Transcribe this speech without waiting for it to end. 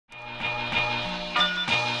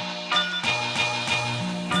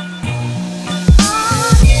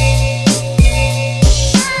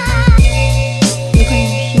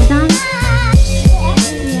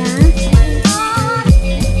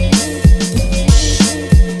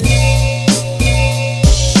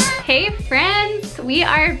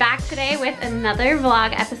today with another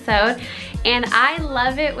vlog episode, and I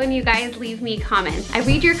love it when you guys leave me comments. I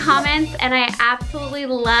read your comments and I absolutely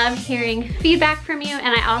love hearing feedback from you,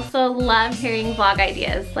 and I also love hearing vlog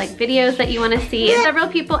ideas, like videos that you want to see. And several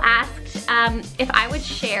people asked if I would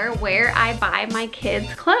share where I buy my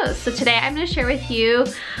kids' clothes. So today I'm going to share with you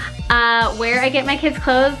where I get my kids'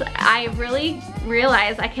 clothes. I really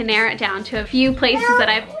realize I can narrow it down to a few places that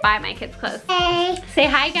I buy my kids' clothes. Hey. Say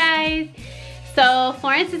hi, guys. So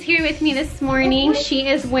Florence is here with me this morning. She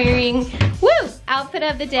is wearing, outfit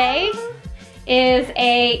of the day is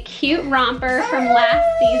a cute romper from last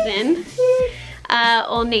season,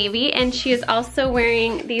 Old Navy, and she is also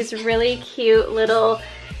wearing these really cute little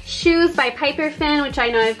shoes by Piper Finn, which I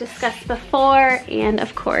know I've discussed before, and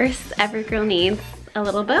of course, every girl needs a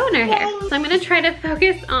little bow in her hair. So I'm gonna try to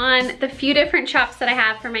focus on the few different shops that I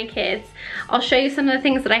have for my kids. I'll show you some of the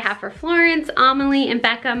things that I have for Florence, Amelie, and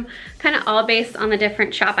Beckham, kind of all based on the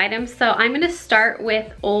different shop items. So I'm gonna start with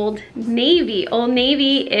Old Navy. Old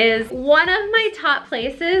Navy is one of my top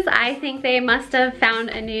places. I think they must have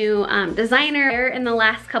found a new designer in the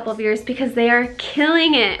last couple of years because they are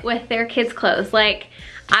killing it with their kids' clothes. Like,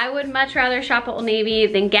 I would much rather shop at Old Navy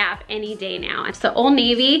than Gap any day now. So Old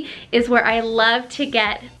Navy is where I love to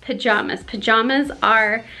get pajamas. Pajamas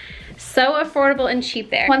are so affordable and cheap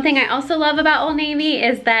there. One thing I also love about Old Navy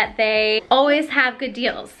is that they always have good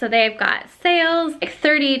deals. So they've got sales, like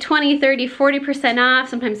 30, 20, 30, 40% off,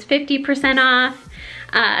 sometimes 50% off.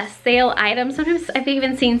 Sale items. Sometimes I've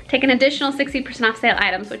even seen take an additional 60% off sale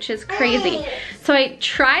items, which is crazy. So I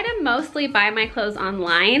try to mostly buy my clothes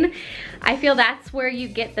online. I feel that's where you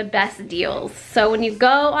get the best deals. So when you go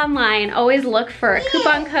online, always look for a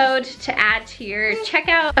coupon code to add to your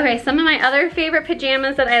checkout. Okay, some of my other favorite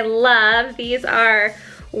pajamas that I love, these are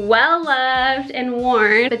well loved and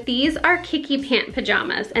worn, but these are Kiki pant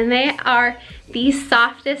pajamas, and they are the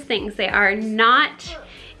softest things. They are not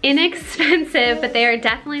inexpensive, but they are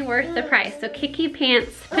definitely worth the price. So Kiki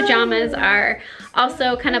pants pajamas are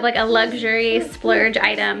also kind of like a luxury splurge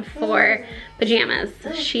item for pajamas.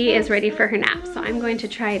 She is ready for her nap, so I'm going to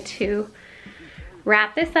try to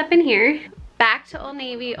wrap this up in here. Back to Old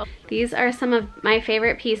Navy. These are some of my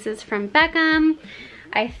favorite pieces from Beckham.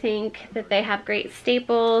 I think that they have great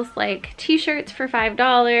staples like t-shirts for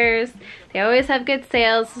 $5. They always have good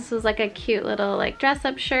sales. This was like a cute little like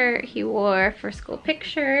dress-up shirt he wore for school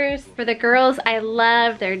pictures. For the girls, I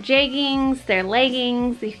love their jeggings, their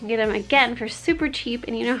leggings. You can get them again for super cheap,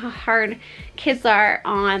 and you know how hard kids are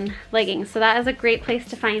on leggings, so that is a great place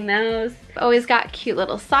to find those. Always got cute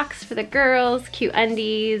little socks for the girls, cute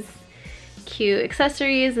undies, cute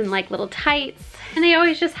accessories, and like little tights. And they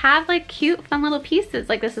always just have like cute fun little pieces.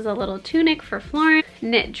 Like this is a little tunic for Florence,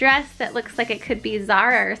 knit dress that looks like it could be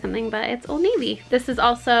Zara or something, but it's Old Navy. This is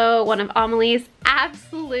also one of Amelie's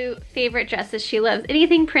absolute favorite dresses. She loves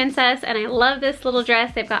anything princess, and I love this little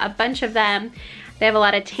dress. They've got a bunch of them. They have a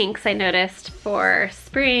lot of tanks, I noticed, for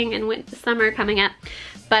spring and winter, summer coming up.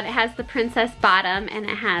 But it has the princess bottom, and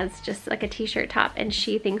it has just like a t-shirt top, and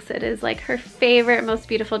she thinks it is like her favorite, most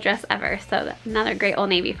beautiful dress ever. So that's another great Old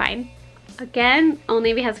Navy find. Again, Old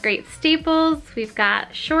Navy has great staples. We've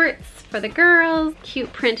got shorts for the girls,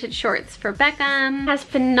 cute printed shorts for Beckham. Has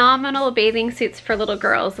phenomenal bathing suits for little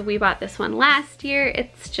girls. We bought this one last year.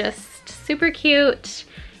 It's just super cute,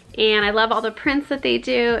 and I love all the prints that they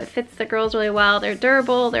do. It fits the girls really well. They're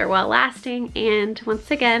durable, they're well lasting, and once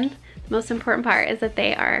again, most important part is that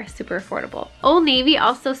they are super affordable. Old Navy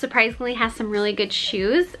also surprisingly has some really good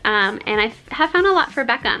shoes, and I have found a lot for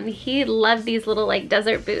Beckham. He loved these little like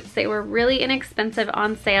desert boots. They were really inexpensive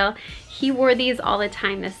on sale. He wore these all the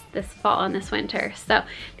time this fall and this winter. So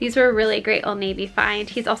these were a really great Old Navy find.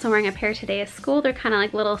 He's also wearing a pair today at school. They're kind of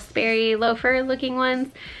like little Sperry loafer looking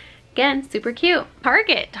ones. Again, super cute.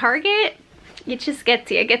 Target, it just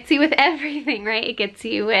gets you. It gets you with everything, right? It gets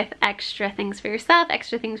you with extra things for yourself,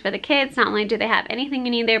 extra things for the kids. Not only do they have anything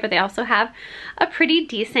you need there, but they also have a pretty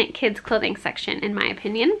decent kids clothing section, in my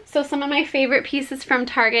opinion. So some of my favorite pieces from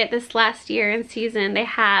Target this last year and season, they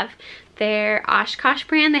have their Oshkosh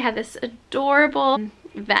brand. They have this adorable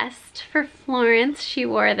vest for Florence. She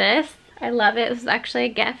wore this. I love it. This was actually a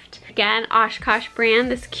gift. Again, Oshkosh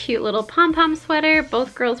brand, this cute little pom-pom sweater.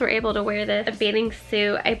 Both girls were able to wear this. A bathing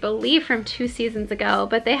suit, I believe from 2 seasons ago,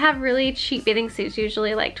 but they have really cheap bathing suits,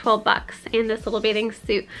 usually like 12 bucks. And this little bathing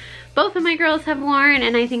suit, both of my girls have worn,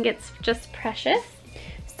 and I think it's just precious.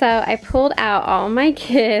 So I pulled out all my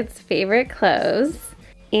kids' favorite clothes,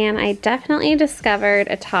 and I definitely discovered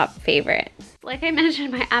a top favorite. Like I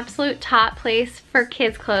mentioned, my absolute top place for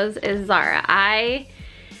kids' clothes is Zara.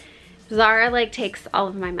 Zara like takes all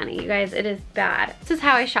of my money, you guys. It is bad. This is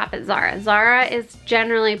how I shop at Zara. Zara is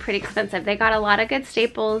generally pretty expensive. They got a lot of good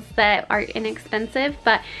staples that are inexpensive,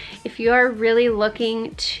 but if you're really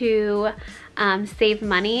looking to save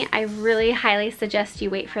money, I really highly suggest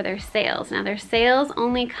you wait for their sales. Now their sales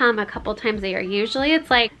only come a couple times a year. Usually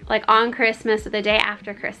it's like on Christmas or the day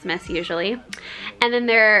after Christmas usually. And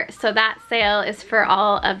then so that sale is for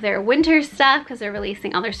all of their winter stuff because they're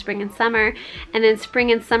releasing all their spring and summer. And then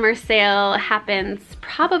spring and summer sale happens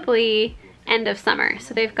probably end of summer.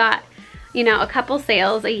 So they've got, you know, a couple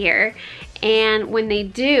sales a year. And when they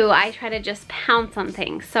do, I try to just pounce on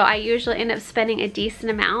things. So I usually end up spending a decent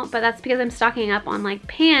amount, but that's because I'm stocking up on like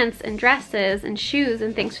pants and dresses and shoes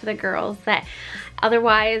and things for the girls that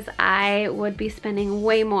otherwise I would be spending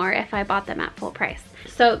way more if I bought them at full price.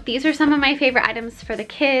 So these are some of my favorite items for the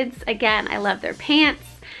kids. Again, I love their pants.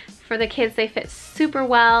 For the kids, they fit super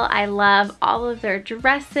well. I love all of their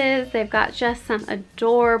dresses. They've got just some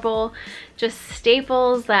adorable, just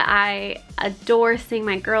staples that I adore seeing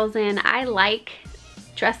my girls in. I like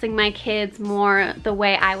dressing my kids more the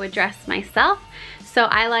way I would dress myself. So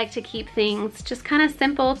I like to keep things just kind of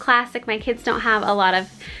simple, classic. My kids don't have a lot of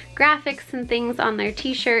graphics and things on their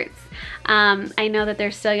t-shirts. I know that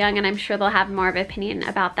they're still young and I'm sure they'll have more of an opinion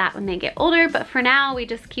about that when they get older, but for now we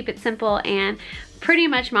just keep it simple and pretty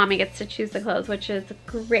much mommy gets to choose the clothes, which is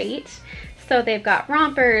great. So they've got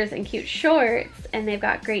rompers and cute shorts and they've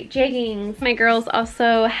got great jeggings. My girls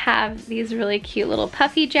also have these really cute little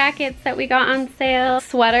puffy jackets that we got on sale.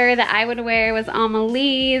 Sweater that I would wear was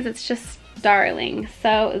Amelie's. It's just darling.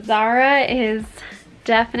 So Zara is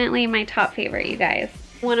definitely my top favorite, you guys.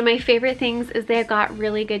 One of my favorite things is they've got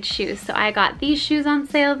really good shoes. So I got these shoes on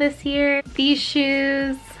sale this year. These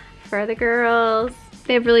shoes for the girls.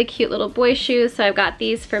 They have really cute little boy shoes, so I've got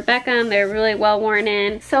these for Beckham. They're really well worn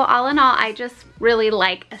in. So all in all, I just really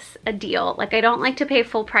like a deal. Like, I don't like to pay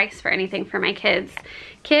full price for anything for my kids.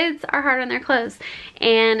 Kids are hard on their clothes.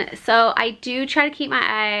 And so I do try to keep my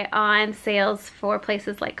eye on sales for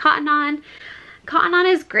places like Cotton On. Cotton On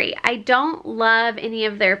is great. I don't love any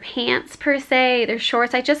of their pants per se, their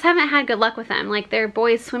shorts. I just haven't had good luck with them. Like their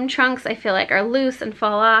boys' swim trunks I feel like are loose and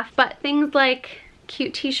fall off. But things like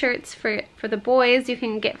cute t-shirts for the boys you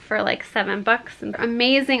can get for like $7. And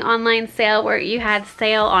amazing online sale where you had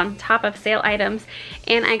sale on top of sale items.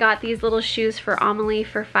 And I got these little shoes for Amelie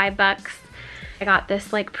for $5. I got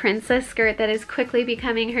this like princess skirt that is quickly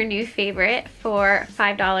becoming her new favorite for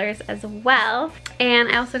 $5 as well. And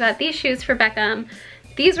I also got these shoes for Beckham.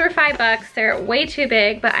 These were $5. They're way too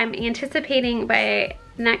big, but I'm anticipating by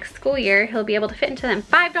next school year he'll be able to fit into them.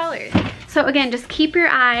 $5. So again, just keep your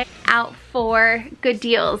eye out for good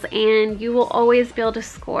deals and you will always be able to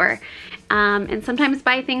score. And sometimes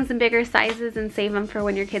buy things in bigger sizes and save them for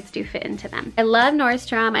when your kids do fit into them. I love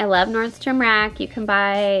Nordstrom. I love Nordstrom Rack. You can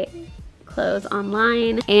buy clothes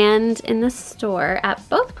online and in the store at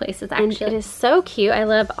both places actually. And it is so cute. I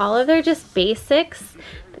love all of their just basics.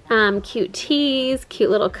 Cute tees, cute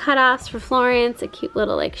little cutoffs for Florence, a cute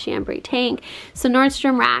little like chambray tank. So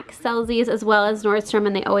Nordstrom Rack sells these as well as Nordstrom,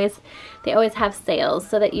 and they always have sales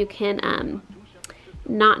so that you can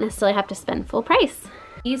not necessarily have to spend full price.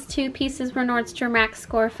 These two pieces were Nordstrom Rack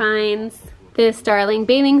score finds. This darling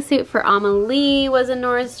bathing suit for Amelie was a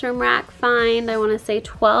Nordstrom Rack find. I want to say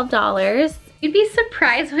 $12. You'd be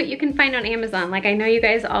surprised what you can find on Amazon. Like, I know you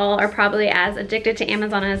guys all are probably as addicted to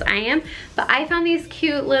Amazon as I am, but I found these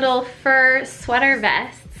cute little fur sweater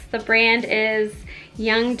vests. The brand is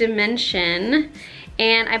Young Dimension,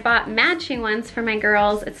 and I bought matching ones for my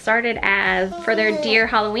girls. It started as for their deer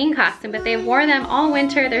Halloween costume, but they wore them all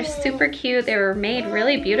winter. They're super cute. They were made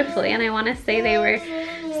really beautifully, and I want to say they were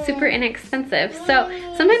super inexpensive. So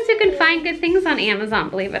sometimes you can find good things on Amazon,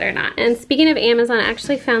 believe it or not. And speaking of Amazon, I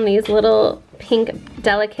actually found these little pink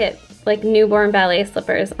delicate like newborn ballet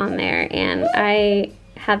slippers on there, and I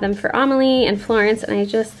had them for Amelie and Florence, and I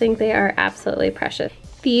just think they are absolutely precious.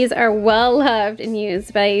 These are well loved and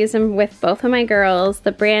used, but I use them with both of my girls.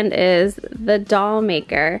 The brand is The Doll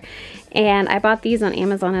Maker, and I bought these on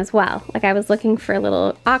Amazon as well. Like, I was looking for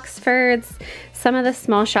little Oxfords. Some of the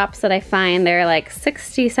small shops that I find, they're like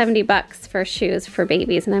 60, 70 bucks for shoes for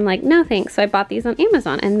babies, and I'm like, no thanks. So I bought these on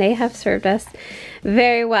Amazon, and they have served us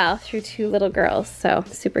very well through two little girls, so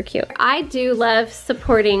super cute. I do love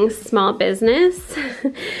supporting small business.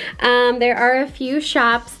 There are a few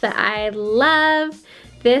shops that I love.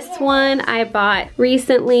 This one I bought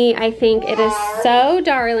recently. I think it is so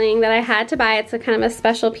darling that I had to buy it. It's a kind of a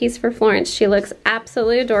special piece for Florence. She looks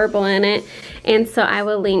absolutely adorable in it. And so I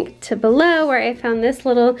will link to below where I found this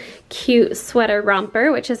little cute sweater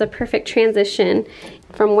romper, which is a perfect transition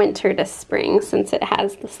from winter to spring since it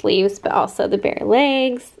has the sleeves but also the bare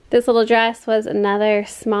legs. This little dress was another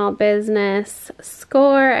small business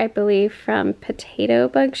score, I believe from Potato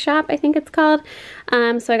Bug Shop, I think it's called.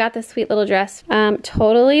 So I got this sweet little dress.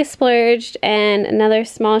 Totally splurged. And another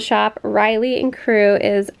small shop, Riley and Crew,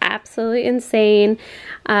 is absolutely insane.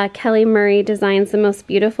 Kelly Murray designs the most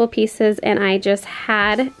beautiful pieces, and I just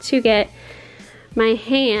had to get my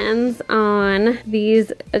hands on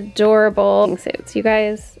these adorable suits. You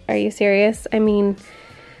guys, are you serious? I mean,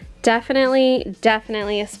 definitely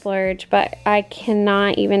a splurge, but I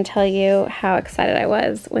cannot even tell you how excited I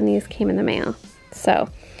was when these came in the mail. So,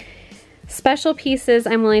 special pieces,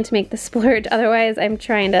 I'm willing to make the splurge, otherwise I'm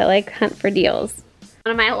trying to like hunt for deals.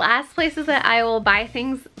 One of my last places that I will buy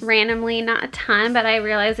things randomly, not a ton, but I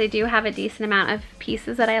realize I do have a decent amount of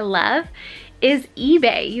pieces that I love, is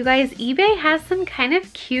eBay. You guys, eBay has some kind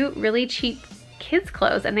of cute, really cheap kids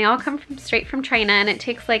clothes, and they all come straight from China, and it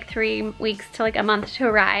takes like 3 weeks to like a month to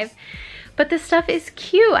arrive. But this stuff is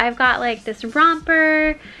cute. I've got like this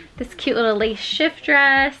romper, this cute little lace shift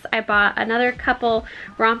dress. I bought another couple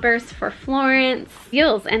rompers for Florence.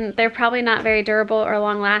 Deals, and they're probably not very durable or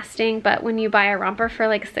long lasting, but when you buy a romper for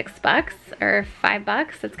like $6 or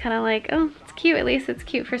 $5, it's kind of like, oh, it's cute. At least it's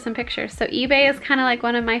cute for some pictures. So eBay is kind of like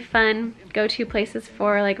one of my fun go-to places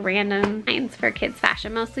for like random finds for kids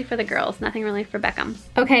fashion, mostly for the girls, nothing really for Beckham.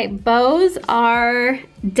 Okay, bows are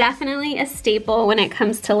definitely a staple when it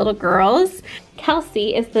comes to little girls.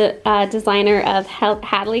 Kelsey is the designer of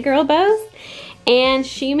Hadley Girl bows, and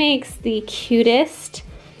she makes the cutest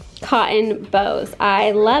cotton bows.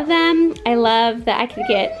 I love them. I love that I could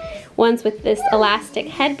get ones with this elastic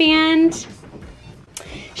headband.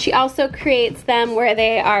 She also creates them where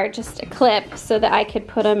they are just a clip so that I could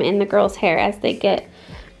put them in the girls' hair as they get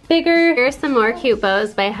bigger. Here's some more cute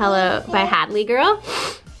bows by Hadley Girl.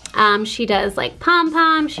 She does like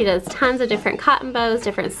pom-poms, she does tons of different cotton bows,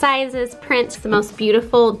 different sizes, prints, the most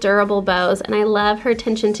beautiful durable bows, and I love her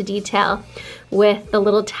attention to detail with the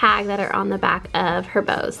little tag that are on the back of her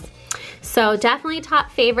bows. So definitely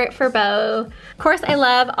top favorite for bow. Of course, I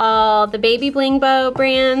love all the baby bling bow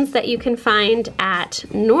brands that you can find at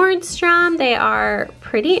Nordstrom. They are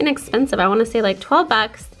pretty inexpensive. I want to say like 12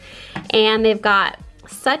 bucks, and they've got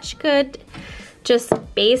such good, just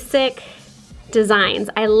basic designs.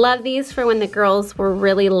 I love these for when the girls were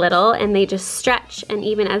really little and they just stretch, and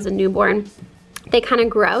even as a newborn they kind of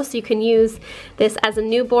grow, so you can use this as a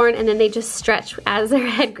newborn and then they just stretch as their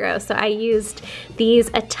head grows. So I used these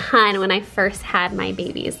a ton when I first had my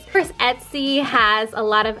babies. Of course, Etsy has a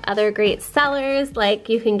lot of other great sellers, like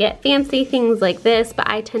you can get fancy things like this, but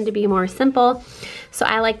I tend to be more simple, so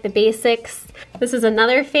I like the basics. This is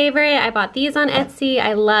another favorite. I bought these on Etsy.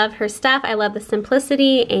 I love her stuff. I love the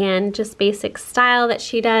simplicity and just basic style that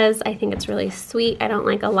she does. I think it's really sweet. I don't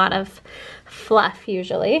like a lot of fluff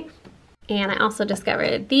usually. And I also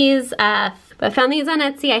discovered these, but I found these on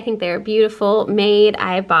Etsy. I think they're beautiful made.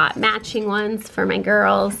 I bought matching ones for my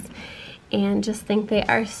girls and just think they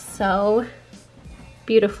are so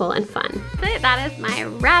beautiful and fun. That is my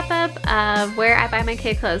wrap up of where I buy my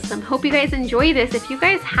kid clothes. So I hope you guys enjoy this. If you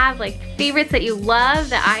guys have like favorites that you love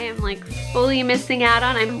that I am like fully missing out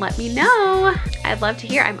on, let me know. I'd love to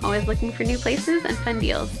hear. I'm always looking for new places and fun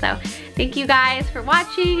deals. So thank you guys for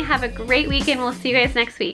watching. Have a great weekend. We'll see you guys next week.